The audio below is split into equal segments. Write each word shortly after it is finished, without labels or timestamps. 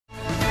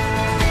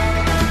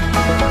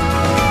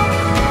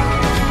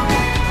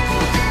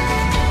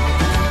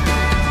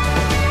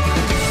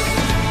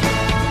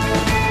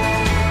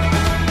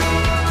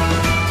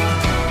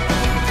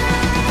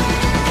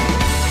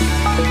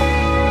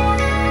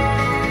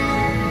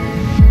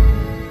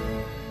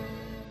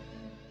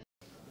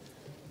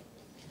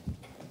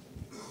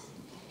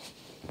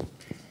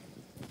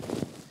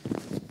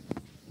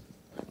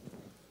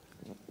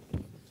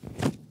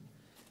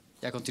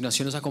a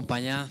continuación nos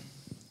acompaña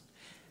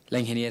la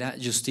ingeniera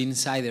Justine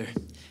Sider,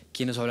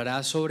 quien nos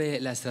hablará sobre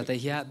la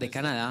estrategia de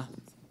Canadá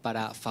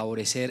para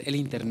favorecer el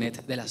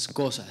Internet de las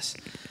cosas.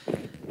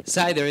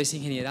 Sider es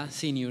ingeniera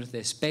senior de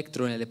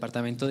espectro en el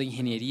Departamento de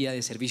Ingeniería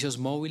de Servicios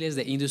Móviles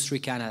de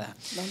Industry Canada.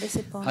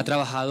 Ha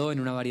trabajado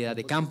en una variedad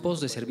de campos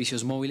de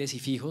servicios móviles y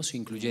fijos,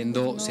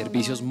 incluyendo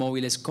servicios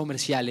móviles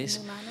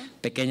comerciales,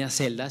 pequeñas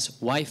celdas,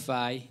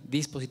 Wi-Fi,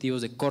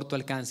 dispositivos de corto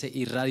alcance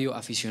y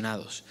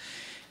radioaficionados.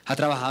 Ha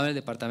trabajado en el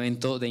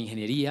Departamento de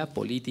Ingeniería,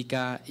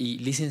 Política y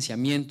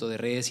Licenciamiento de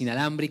Redes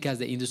Inalámbricas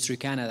de Industry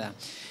Canada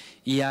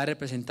y ha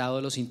representado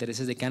los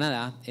intereses de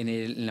Canadá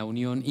en la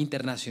Unión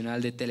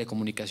Internacional de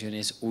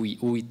Telecomunicaciones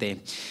UIT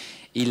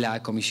y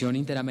la Comisión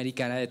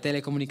Interamericana de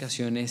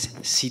Telecomunicaciones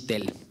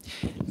CITEL.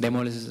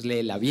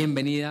 Démosle la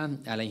bienvenida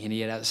a la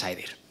ingeniera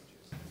Sider.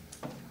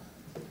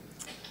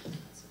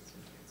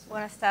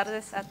 Buenas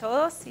tardes a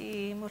todos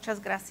y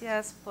muchas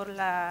gracias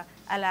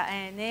a la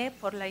ANE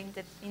por la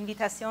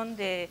invitación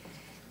de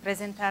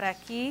presentar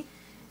aquí.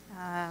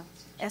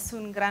 Es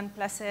un gran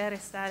placer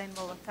estar en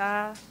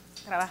Bogotá,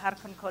 trabajar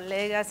con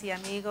colegas y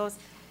amigos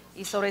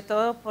y sobre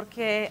todo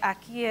porque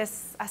aquí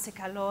hace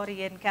calor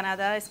y en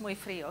Canadá es muy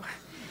frío.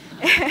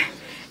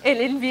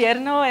 El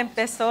invierno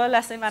empezó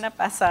la semana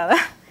pasada.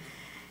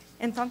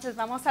 Entonces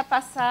vamos a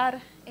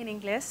pasar en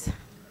inglés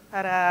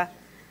para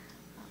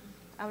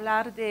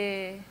hablar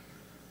de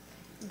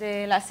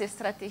las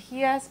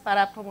estrategias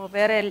para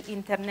promover el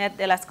Internet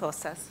de las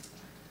cosas.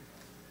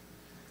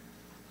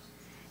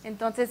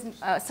 Entonces,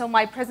 so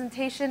my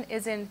presentation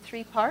is in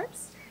 3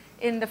 parts.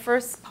 In the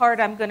first part,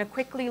 I'm going to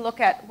quickly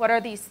look at what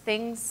are these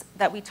things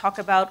that we talk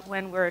about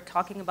when we're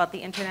talking about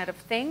the Internet of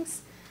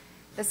Things.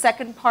 The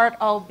second part,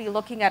 I'll be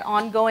looking at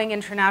ongoing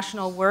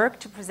international work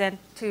to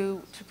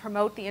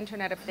promote the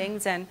Internet of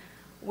Things and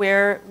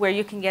where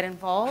you can get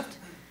involved.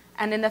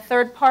 And in the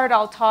third part,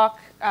 I'll talk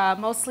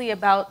mostly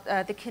about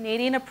the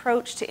Canadian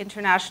approach to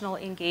international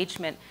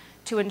engagement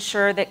to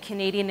ensure that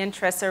Canadian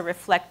interests are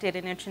reflected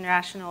in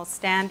international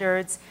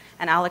standards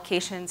and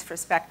allocations for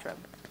spectrum.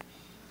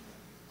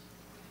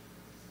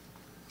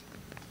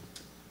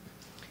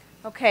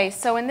 Okay,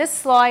 so in this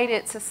slide,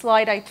 it's a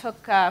slide I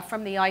took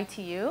from the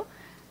ITU.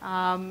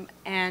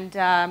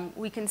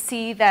 We can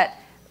see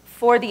that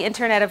for the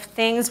Internet of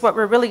Things, what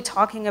we're really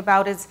talking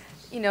about is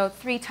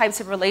 3 types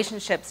of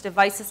relationships: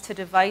 devices to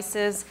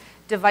devices,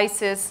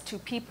 devices to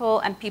people,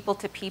 and people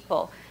to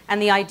people.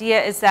 And the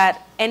idea is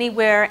that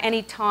anywhere,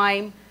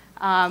 anytime,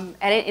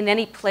 in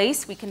any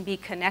place, we can be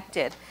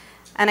connected.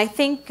 And I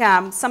think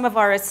some of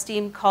our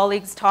esteemed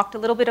colleagues talked a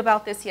little bit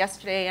about this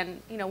yesterday.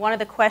 And one of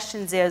the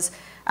questions is,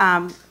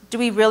 do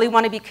we really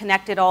want to be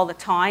connected all the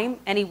time,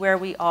 anywhere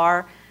we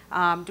are?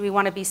 Do we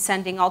want to be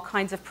sending all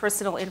kinds of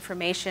personal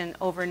information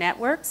over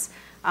networks?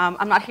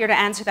 I'm not here to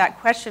answer that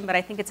question, but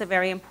I think it's a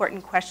very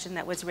important question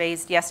that was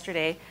raised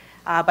yesterday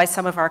by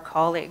some of our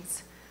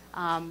colleagues.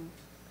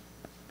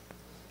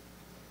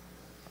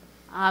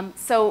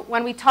 So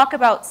when we talk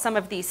about some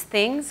of these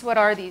things, what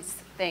are these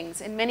things?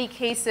 In many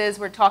cases,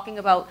 we're talking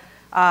about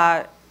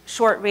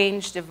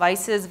short-range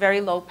devices,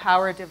 very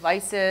low-power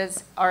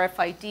devices,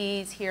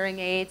 RFIDs, hearing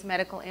aids,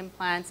 medical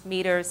implants,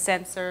 meters,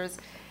 sensors.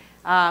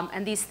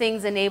 And these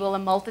things enable a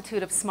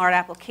multitude of smart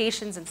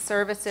applications and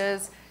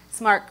services: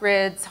 smart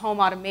grids,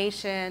 home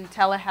automation,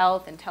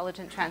 telehealth,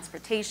 intelligent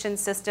transportation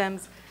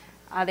systems.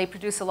 They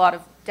produce a lot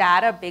of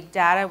data, big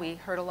data. We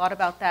heard a lot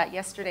about that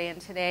yesterday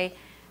and today.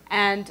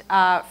 And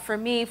for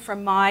me,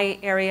 from my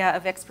area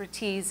of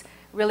expertise,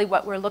 really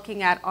what we're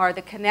looking at are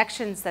the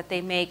connections that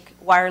they make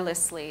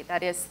wirelessly,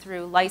 that is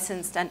through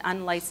licensed and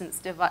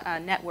unlicensed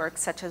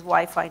networks, such as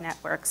Wi-Fi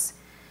networks.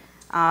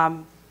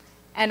 And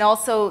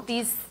also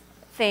these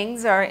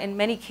things are in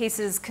many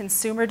cases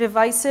consumer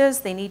devices.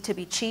 They need to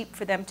be cheap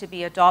for them to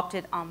be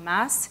adopted en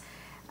masse.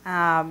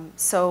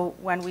 So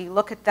when we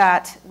look at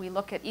that, we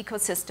look at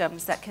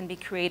ecosystems that can be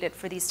created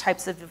for these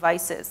types of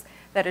devices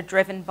that are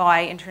driven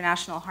by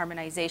international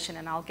harmonization,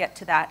 and I'll get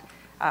to that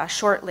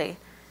shortly.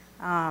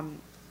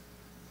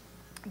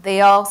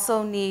 They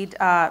also need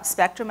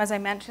spectrum, as I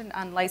mentioned,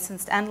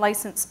 unlicensed and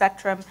licensed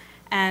spectrum.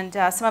 And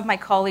some of my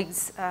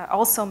colleagues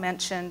also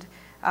mentioned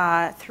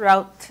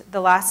throughout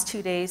the last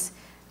 2 days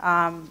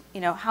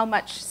how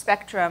much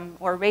spectrum,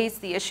 or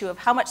raised the issue of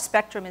how much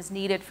spectrum is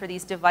needed for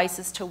these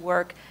devices to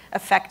work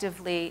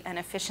effectively and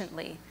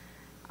efficiently.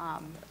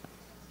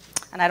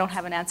 And I don't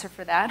have an answer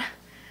for that.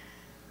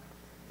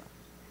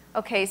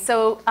 Okay,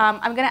 so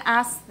I'm going to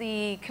ask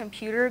the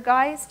computer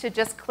guys to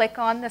just click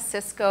on the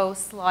Cisco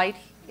slide,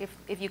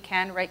 if you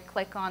can,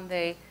 right-click on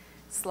the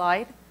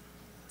slide,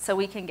 so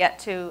we can get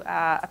to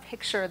a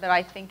picture that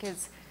I think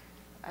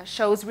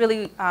shows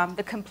really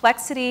the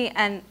complexity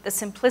and the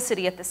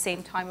simplicity at the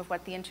same time of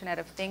what the Internet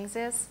of Things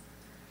is.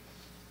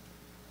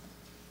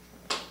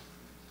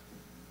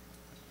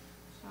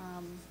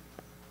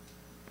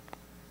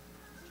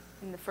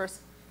 In the first.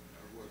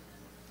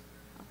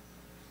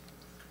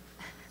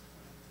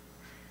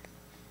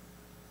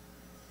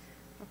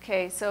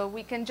 Okay, so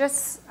we can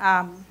just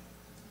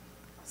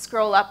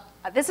scroll up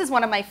this is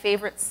one of my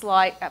favorite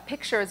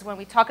pictures when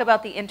we talk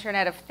about the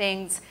Internet of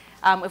Things.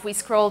 If we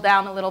scroll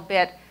down a little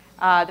bit,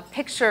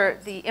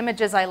 the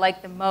images I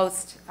like the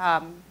most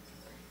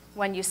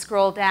when you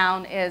scroll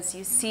down is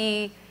you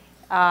see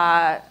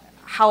how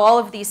all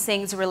of these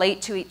things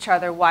relate to each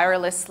other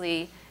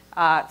wirelessly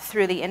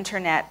through the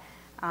Internet.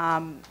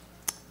 And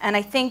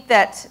I think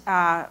that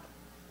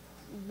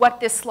what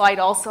this slide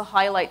also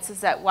highlights is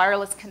that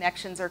wireless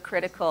connections are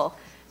critical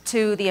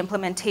to the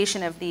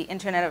implementation of the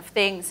Internet of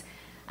Things.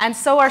 And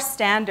so are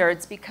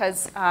standards,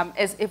 because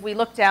if we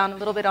look down a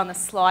little bit on the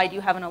slide,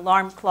 you have an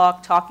alarm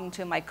clock talking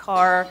to my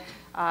car,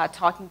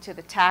 talking to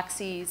the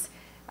taxis.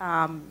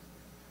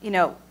 You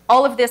know,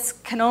 all of this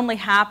can only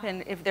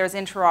happen if there's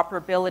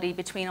interoperability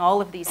between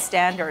all of these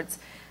standards,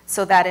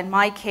 so that in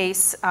my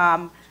case,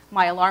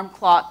 my alarm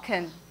clock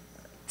can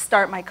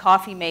start my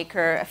coffee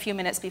maker a few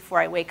minutes before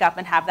I wake up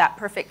and have that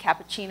perfect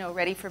cappuccino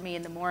ready for me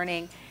in the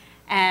morning.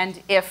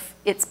 And if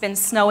it's been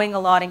snowing a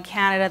lot in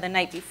Canada the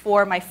night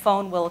before, my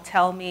phone will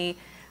tell me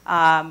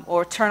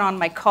or turn on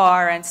my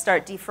car and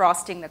start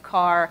defrosting the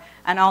car,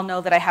 and I'll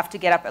know that I have to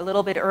get up a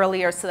little bit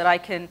earlier so that I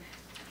can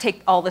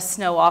take all the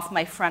snow off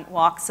my front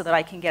walk so that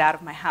I can get out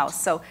of my house.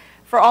 So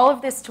for all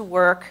of this to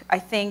work, I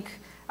think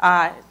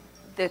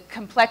the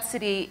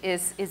complexity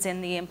is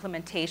in the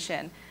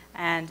implementation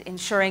and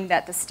ensuring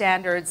that the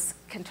standards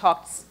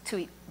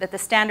that the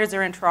standards are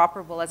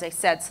interoperable, as I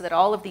said, so that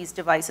all of these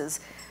devices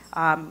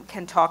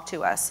can talk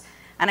to us.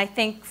 And I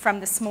think from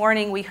this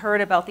morning we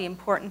heard about the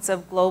importance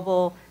of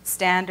global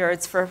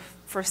standards for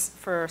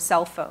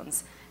cell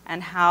phones,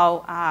 and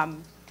how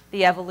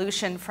the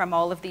evolution from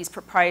all of these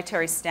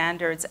proprietary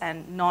standards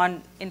and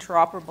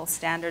non-interoperable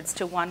standards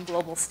to one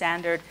global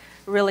standard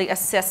really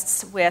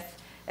assists with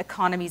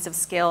economies of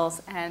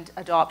scales and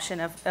adoption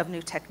of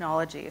new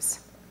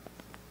technologies.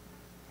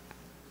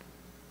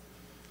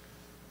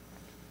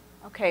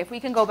 Okay, if we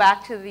can go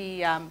back to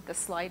the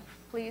slide,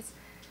 please.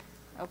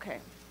 Okay.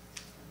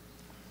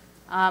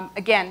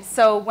 Again,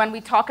 so when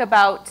we talk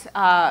about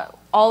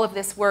all of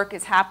this work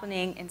is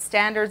happening in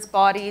standards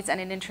bodies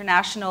and in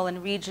international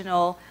and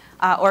regional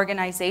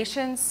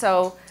organizations,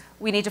 so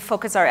we need to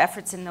focus our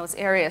efforts in those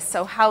areas.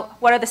 So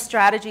what are the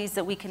strategies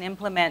that we can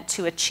implement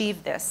to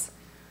achieve this?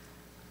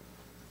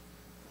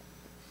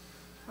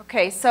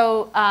 Okay,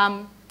 so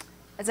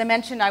as I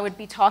mentioned, I would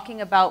be talking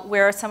about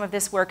where some of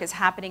this work is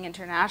happening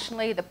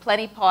internationally. The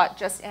Plenipot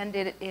just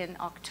ended in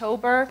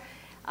October.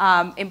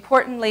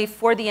 Importantly,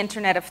 for the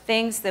Internet of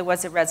Things, there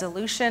was a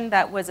resolution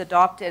that was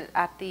adopted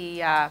at the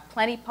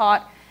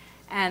Plenipot,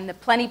 and the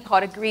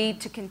Plenipot agreed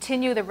to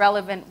continue the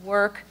relevant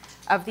work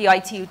of the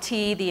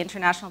ITU-T, the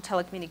International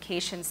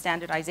Telecommunications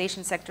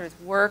Standardization Sector's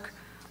work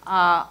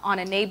on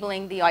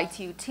enabling the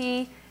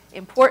ITU-T.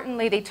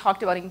 Importantly, they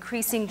talked about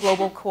increasing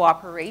global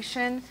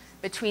cooperation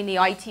between the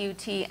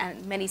ITU-T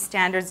and many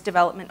standards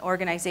development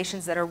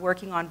organizations that are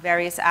working on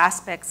various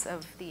aspects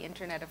of the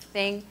Internet of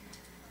Things,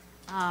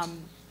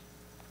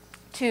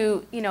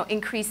 to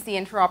increase the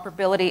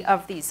interoperability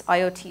of these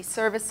IoT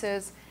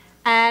services.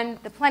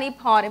 And the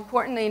Plenipot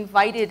importantly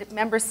invited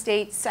member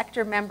states,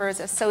 sector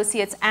members,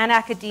 associates, and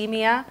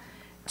academia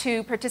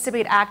to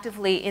participate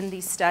actively in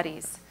these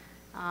studies.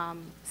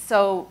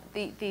 So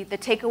the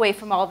takeaway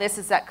from all this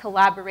is that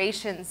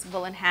collaborations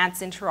will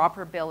enhance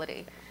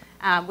interoperability,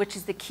 which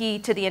is the key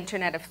to the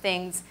Internet of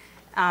Things,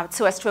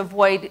 so as to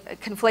avoid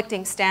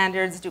conflicting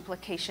standards,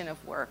 duplication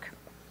of work.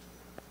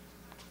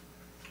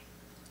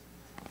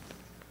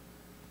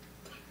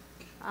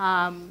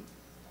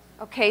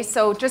 Okay,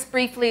 so just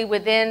briefly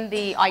within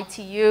the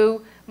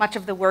ITU, much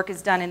of the work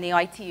is done in the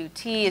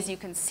ITU-T. As you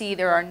can see,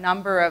 there are a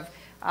number of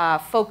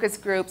focus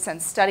groups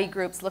and study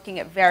groups looking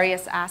at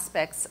various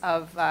aspects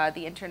of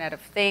the Internet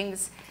of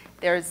Things.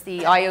 There's the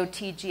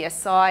IoT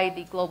GSI,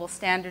 the Global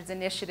Standards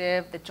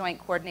Initiative, the Joint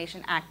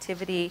Coordination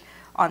Activity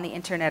on the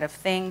Internet of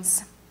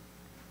Things.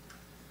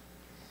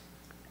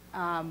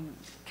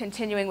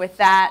 Continuing with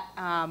that,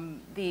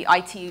 the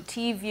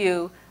ITU-T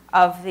view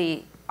of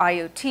the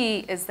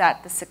IoT is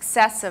that the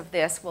success of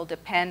this will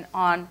depend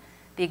on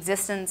the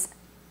existence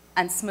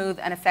and smooth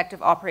and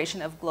effective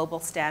operation of global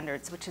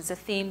standards, which is a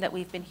theme that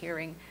we've been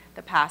hearing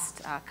the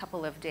past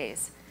couple of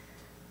days.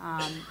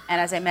 And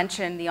as I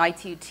mentioned, the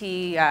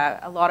ITU-T,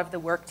 a lot of the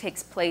work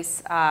takes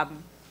place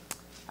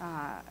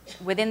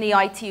within the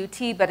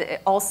ITU-T,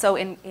 but also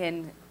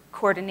in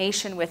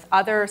coordination with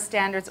other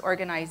standards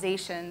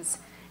organizations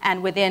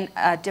and within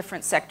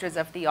different sectors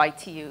of the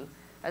ITU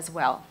as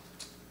well.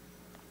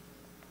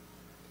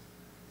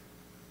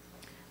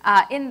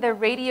 In the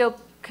radio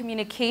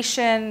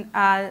communication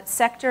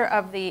sector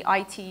of the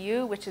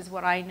ITU, which is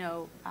what I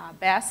know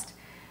best,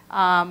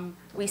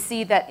 we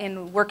see that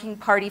in Working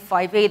Party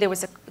 5A,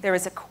 there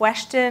was a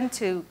question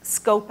to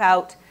scope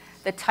out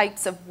the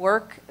types of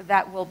work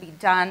that will be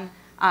done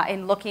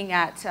in looking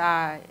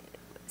at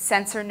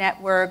sensor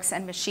networks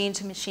and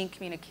machine-to-machine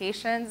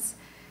communications.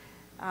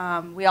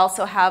 We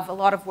also have a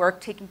lot of work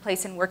taking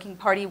place in Working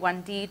Party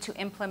 1D to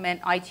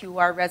implement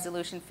ITUR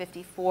Resolution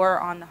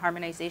 54 on the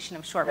harmonization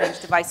of short-range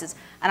devices,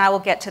 and I will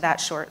get to that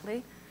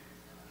shortly.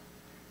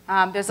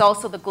 There's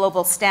also the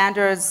global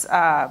standards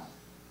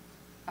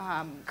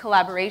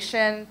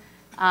collaboration,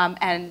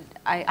 and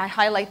I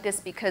highlight this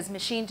because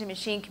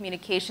machine-to-machine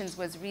communications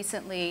was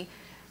recently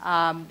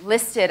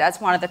listed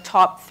as one of the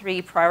top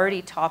 3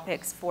 priority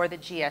topics for the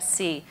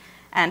GSC.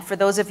 And for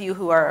those of you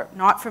who are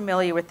not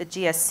familiar with the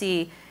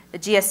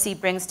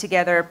GSC brings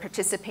together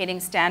participating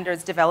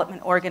standards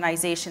development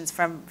organizations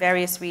from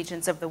various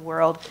regions of the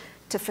world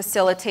to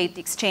facilitate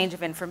the exchange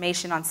of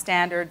information on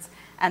standards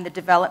and the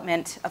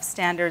development of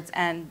standards,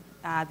 and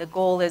the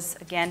goal is,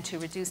 again, to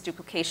reduce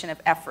duplication of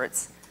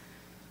efforts.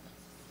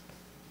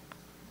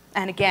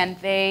 And again,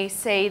 they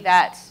say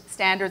that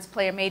standards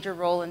play a major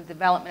role in the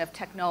development of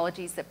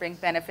technologies that bring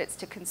benefits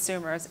to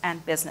consumers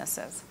and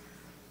businesses.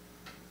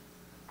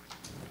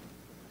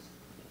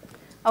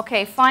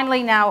 Okay,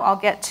 finally now I'll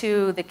get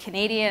to the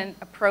Canadian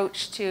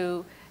approach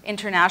to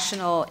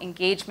international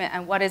engagement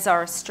and what is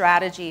our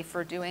strategy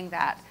for doing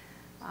that.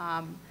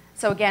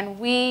 So again,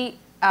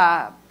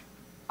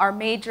 our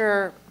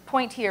major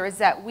point here is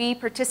that we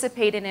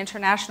participate in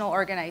international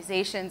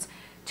organizations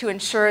to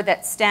ensure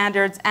that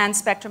standards and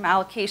spectrum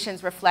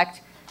allocations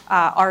reflect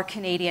our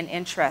Canadian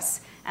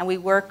interests. And we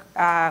work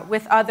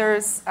with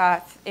others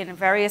in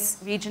various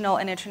regional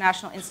and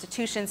international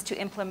institutions to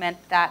implement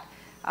that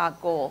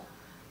goal.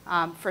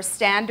 For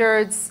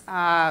standards,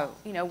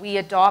 we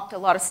adopt a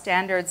lot of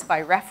standards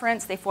by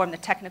reference. They form the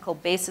technical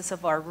basis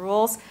of our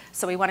rules.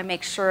 So we want to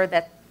make sure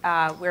that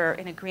we're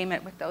in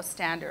agreement with those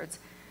standards.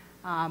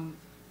 And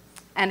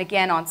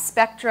again, on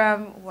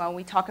spectrum, when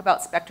we talk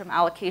about spectrum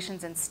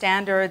allocations and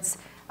standards,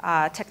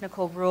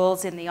 technical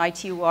rules in the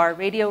ITUR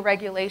radio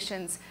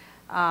regulations,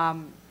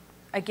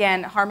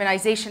 again,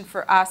 harmonization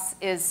for us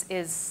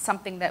is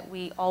something that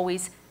we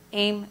always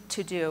aim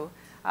to do,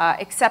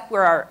 except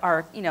where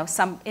our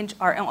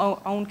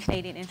own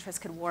Canadian interests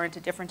could warrant a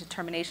different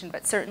determination.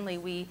 But certainly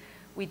we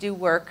do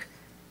work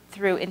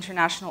through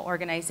international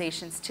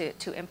organizations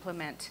to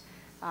implement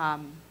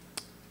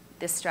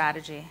this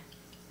strategy.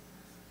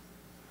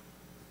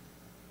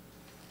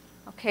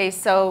 Okay,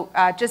 so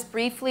just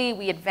briefly,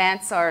 we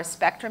advance our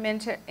spectrum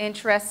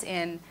interests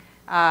in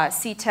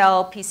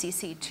CTEL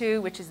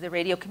PCC2, which is the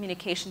radio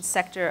communications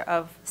sector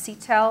of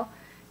CTEL,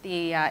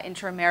 the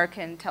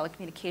Inter-American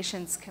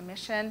Telecommunications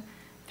Commission.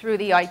 Through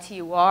the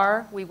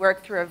ITUR, we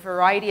work through a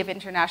variety of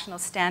international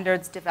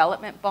standards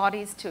development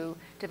bodies to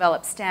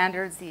develop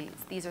standards.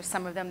 These are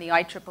some of them: the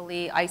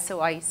IEEE,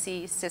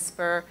 ISO-IEC,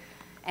 CISPR,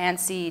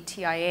 ANSI,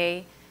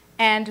 TIA.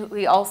 And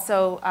we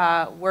also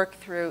work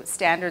through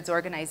standards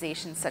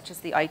organizations such as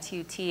the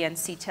ITU-T and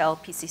CTEL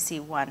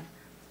PCC1.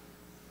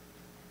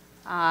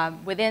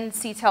 Within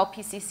CTEL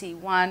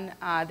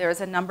PCC1,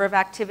 there's a number of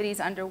activities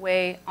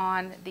underway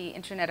on the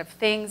Internet of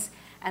Things,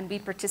 and we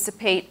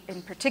participate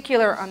in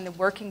particular on the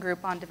working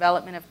group on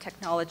development of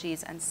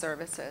technologies and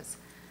services.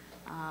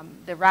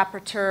 The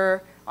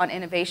rapporteur on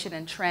innovation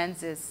and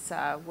trends is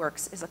a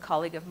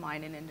colleague of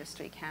mine in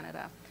Industry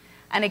Canada.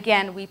 And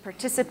again, we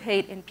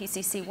participate in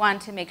PCC1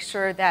 to make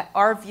sure that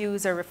our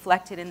views are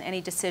reflected in any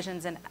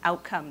decisions and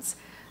outcomes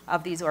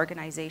of these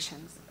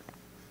organizations.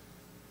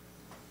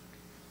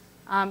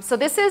 So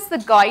this is the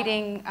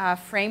guiding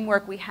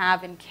framework we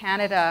have in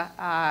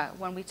Canada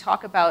when we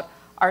talk about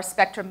our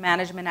spectrum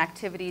management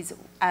activities,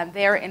 and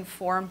they're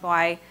informed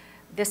by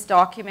this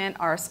document,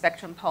 our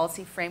Spectrum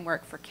Policy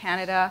Framework for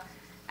Canada.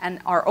 And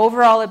our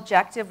overall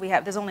objective,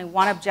 there's only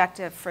one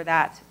objective for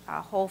that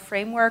whole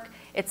framework.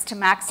 It's to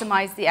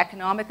maximize the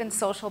economic and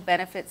social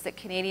benefits that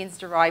Canadians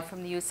derive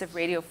from the use of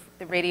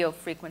the radio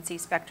frequency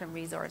spectrum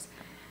resource.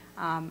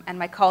 And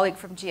my colleague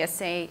from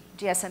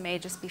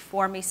GSMA just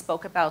before me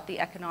spoke about the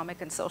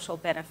economic and social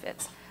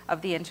benefits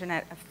of the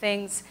Internet of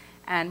Things.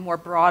 And more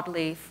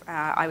broadly,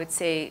 I would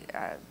say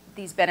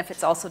these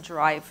benefits also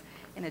derive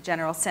in a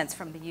general sense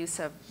from the use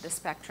of the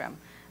spectrum.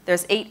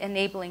 There's 8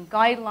 enabling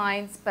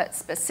guidelines, but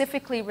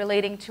specifically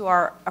relating to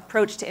our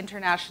approach to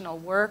international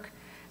work,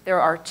 there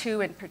are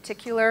 2 in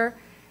particular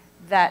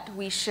that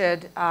we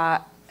should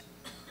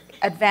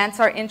advance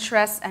our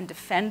interests and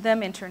defend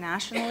them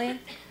internationally,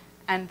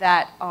 and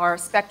that our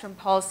spectrum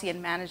policy and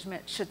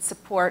management should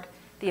support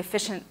the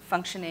efficient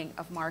functioning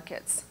of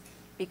markets.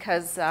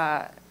 Because,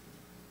 and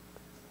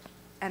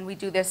we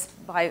do this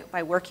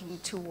by working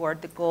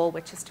toward the goal,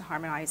 which is to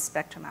harmonize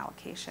spectrum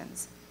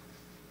allocations.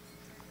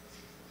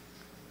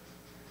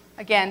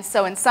 Again,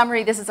 so in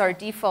summary, this is our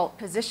default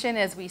position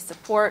as we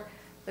support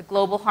the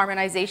global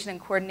harmonization and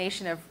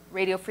coordination of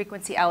radio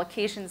frequency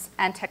allocations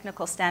and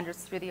technical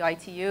standards through the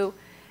ITU.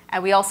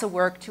 And we also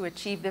work to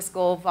achieve this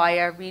goal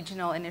via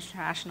regional and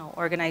international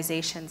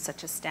organizations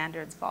such as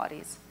standards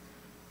bodies.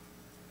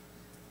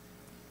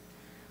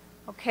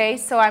 Okay,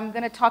 so I'm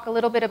going to talk a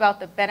little bit about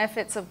the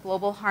benefits of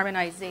global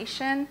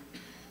harmonization.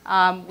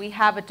 We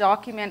have a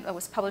document that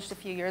was published a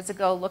few years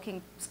ago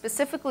looking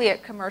specifically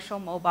at commercial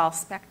mobile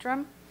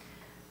spectrum.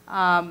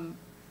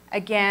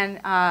 Again,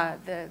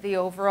 the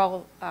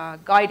overall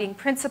guiding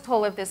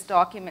principle of this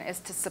document is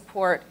to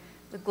support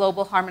the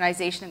global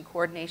harmonization and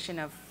coordination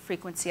of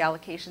frequency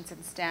allocations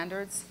and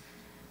standards.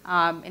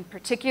 In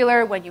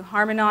particular, when you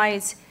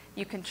harmonize,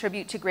 You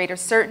contribute to greater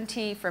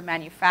certainty for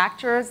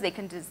manufacturers. They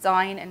can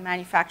design and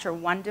manufacture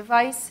one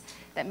device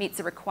that meets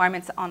the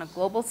requirements on a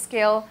global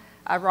scale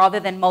rather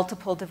than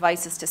multiple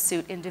devices to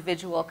suit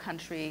individual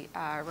country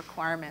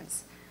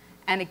requirements.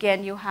 And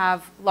again, you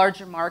have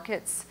larger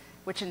markets,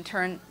 which in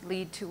turn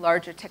lead to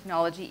larger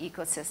technology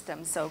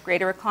ecosystems. So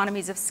greater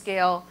economies of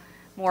scale,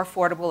 more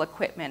affordable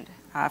equipment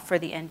for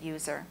the end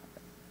user.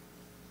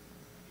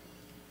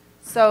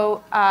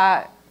 So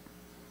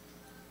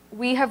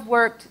we have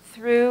worked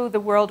through the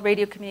World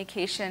Radio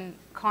Communication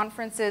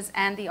Conferences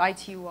and the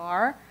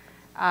ITUR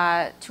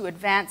to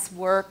advance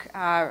work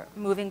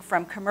moving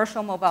from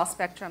commercial mobile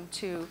spectrum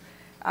to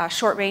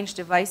short-range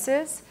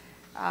devices.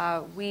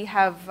 We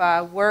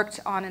have worked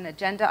on an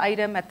agenda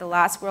item at the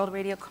last World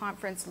Radio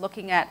Conference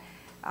looking at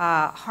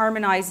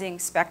harmonizing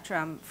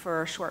spectrum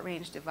for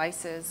short-range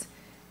devices.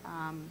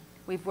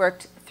 We've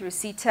worked through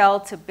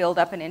CTEL to build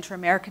up an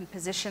inter-American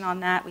position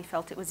on that. We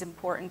felt it was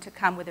important to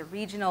come with a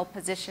regional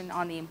position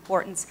on the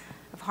importance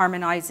of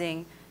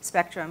harmonizing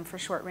spectrum for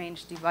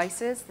short-range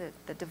devices,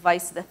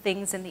 the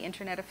things in the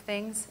Internet of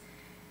Things.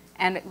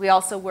 And we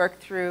also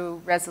worked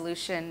through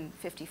Resolution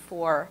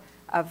 54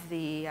 of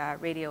the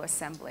Radio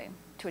Assembly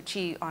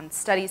on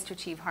studies to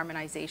achieve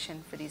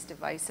harmonization for these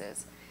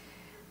devices.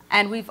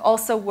 And we've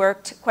also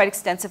worked quite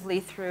extensively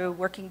through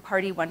Working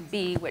Party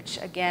 1B, which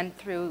again,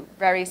 through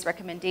various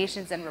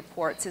recommendations and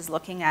reports, is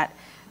looking at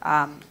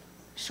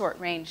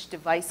short-range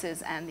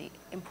devices and the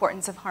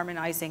importance of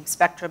harmonizing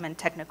spectrum and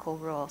technical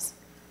rules.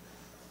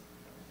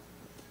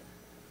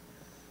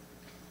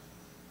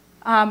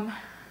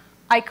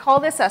 I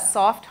call this a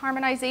soft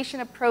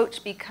harmonization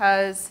approach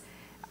because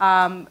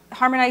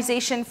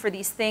harmonization for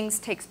these things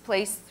takes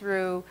place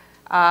through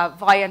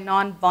via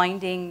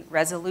non-binding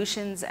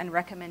resolutions and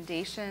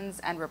recommendations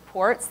and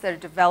reports that are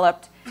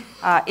developed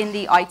in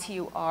the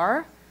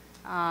ITUR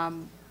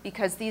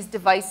because these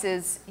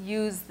devices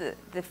use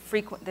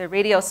the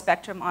radio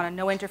spectrum on a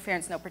no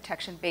interference, no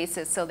protection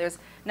basis. So there's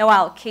no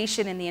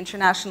allocation in the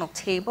international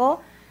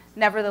table.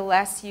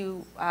 Nevertheless,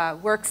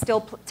 work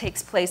still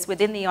takes place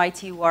within the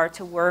ITUR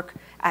to work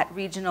at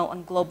regional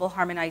and global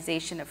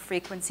harmonization of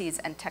frequencies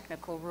and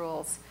technical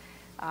rules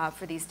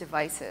for these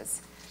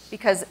devices.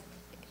 Because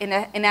in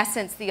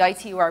essence, the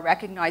ITUR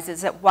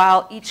recognizes that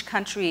while each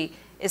country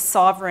is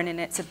sovereign in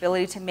its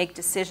ability to make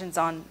decisions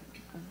on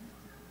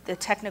the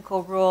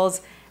technical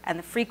rules and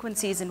the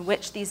frequencies in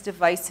which these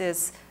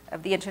devices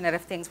of the Internet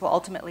of Things will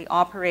ultimately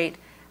operate,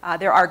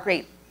 there are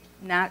great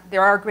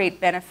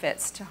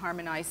benefits to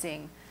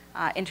harmonizing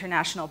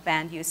international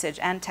band usage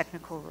and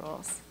technical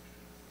rules.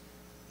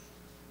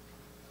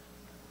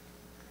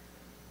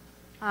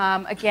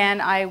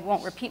 Again, I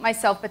won't repeat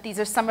myself, but these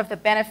are some of the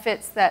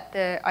benefits that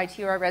the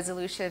ITUR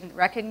resolution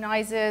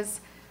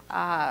recognizes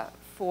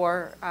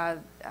for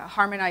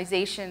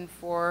harmonization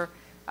for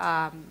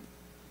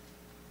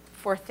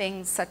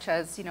things such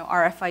as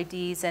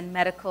RFIDs and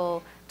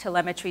medical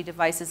telemetry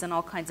devices and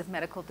all kinds of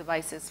medical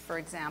devices, for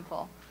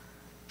example.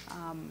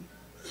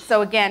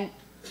 So again,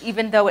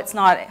 even though it's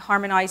not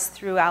harmonized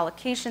through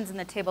allocations in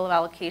the table of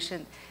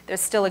allocation,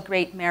 there's still a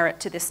great merit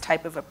to this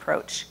type of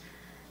approach.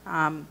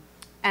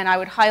 And I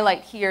would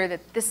highlight here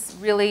that this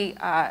really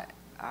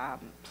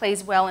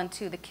plays well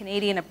into the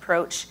Canadian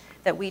approach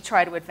that we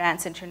try to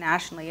advance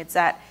internationally. It's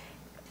that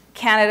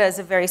Canada is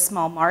a very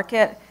small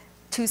market,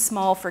 too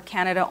small for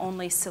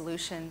Canada-only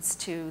solutions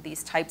to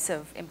these types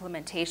of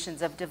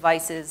implementations of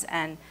devices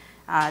and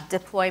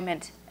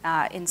deployment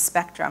in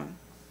spectrum.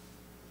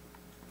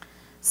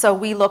 So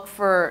we look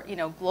for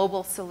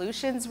global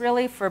solutions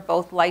really for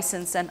both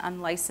licensed and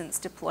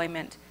unlicensed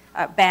deployment,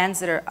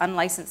 bands that are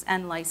unlicensed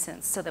and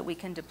licensed so that we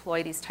can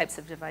deploy these types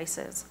of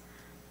devices.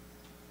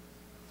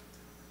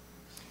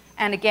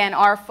 And again,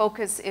 our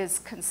focus is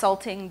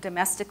consulting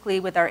domestically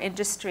with our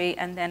industry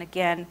and then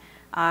again,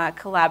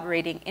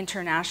 collaborating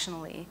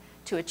internationally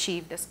to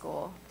achieve this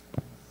goal.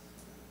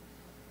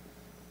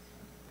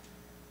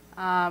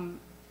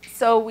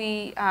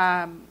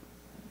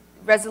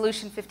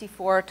 Resolution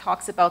 54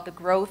 talks about the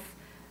growth,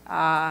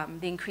 the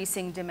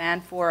increasing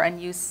demand for and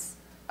use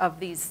of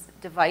these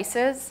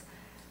devices.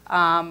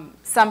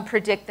 Some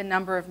predict the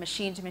number of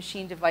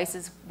machine-to-machine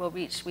devices will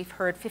reach, we've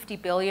heard, 50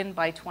 billion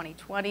by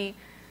 2020.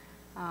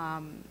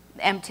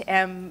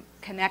 M2M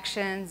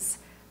connections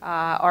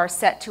are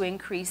set to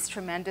increase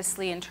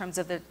tremendously in terms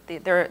of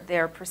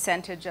their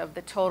percentage of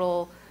the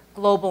total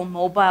global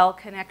mobile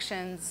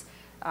connections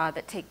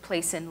that take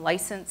place in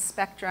licensed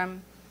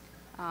spectrum.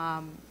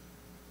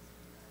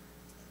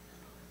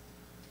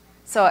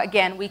 So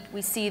again,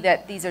 we see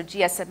that these are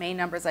GSMA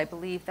numbers. I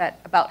believe that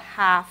about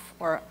half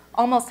or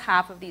almost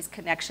half of these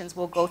connections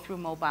will go through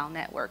mobile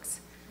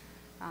networks.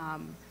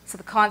 So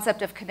the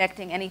concept of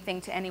connecting anything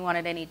to anyone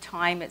at any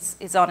time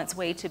is on its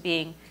way to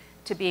being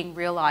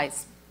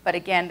realized. But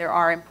again, there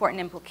are important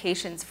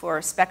implications for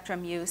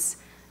spectrum use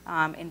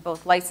in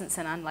both licensed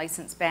and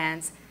unlicensed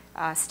bands,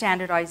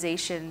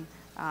 standardization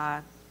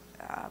of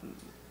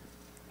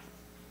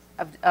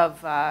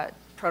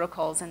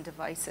protocols and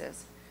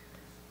devices.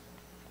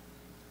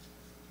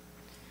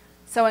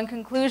 So in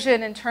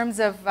conclusion, in terms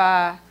of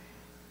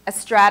a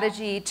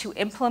strategy to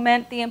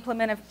implement the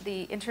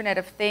Internet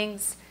of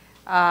Things.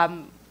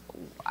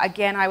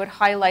 Again, I would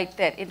highlight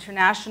that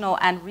international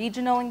and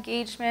regional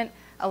engagement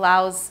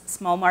allows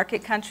small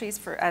market countries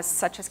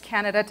such as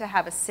Canada to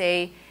have a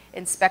say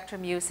in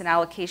spectrum use and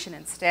allocation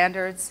and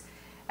standards.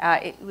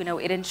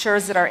 It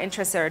ensures that our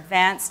interests are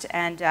advanced,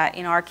 and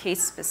in our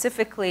case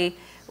specifically,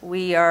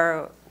 we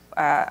are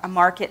a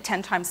market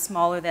 10 times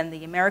smaller than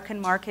the American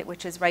market,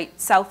 which is right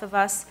south of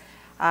us.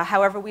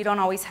 However, we don't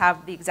always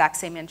have the exact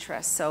same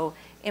interests. So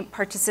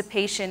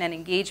participation and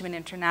engagement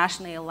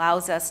internationally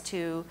allows us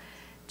to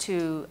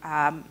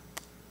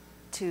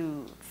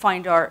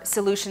find our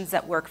solutions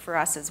that work for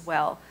us as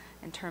well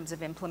in terms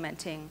of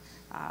implementing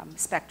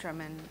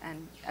spectrum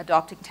and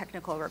adopting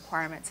technical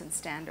requirements and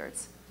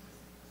standards.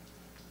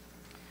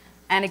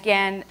 And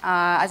again,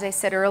 as I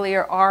said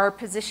earlier, our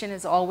position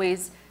is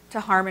always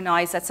to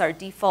harmonize. That's our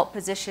default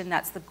position.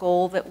 That's the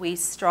goal that we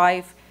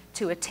strive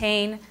to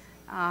attain.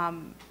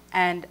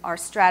 And our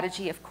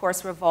strategy, of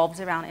course, revolves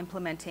around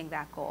implementing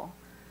that goal.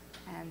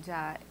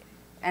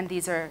 And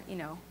these are,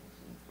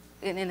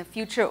 in the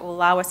future, it will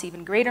allow us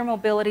even greater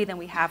mobility than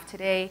we have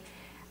today.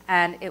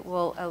 And it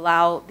will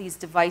allow these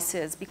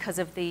devices, because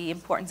of the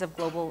importance of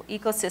global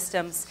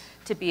ecosystems,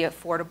 to be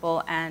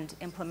affordable and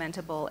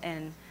implementable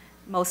in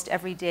most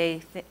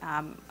everyday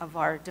of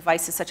our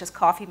devices, such as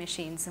coffee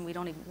machines, and we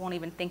won't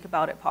even think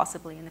about it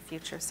possibly in the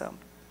future. So,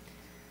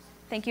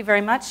 thank you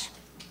very much.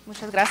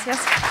 Muchas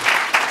gracias.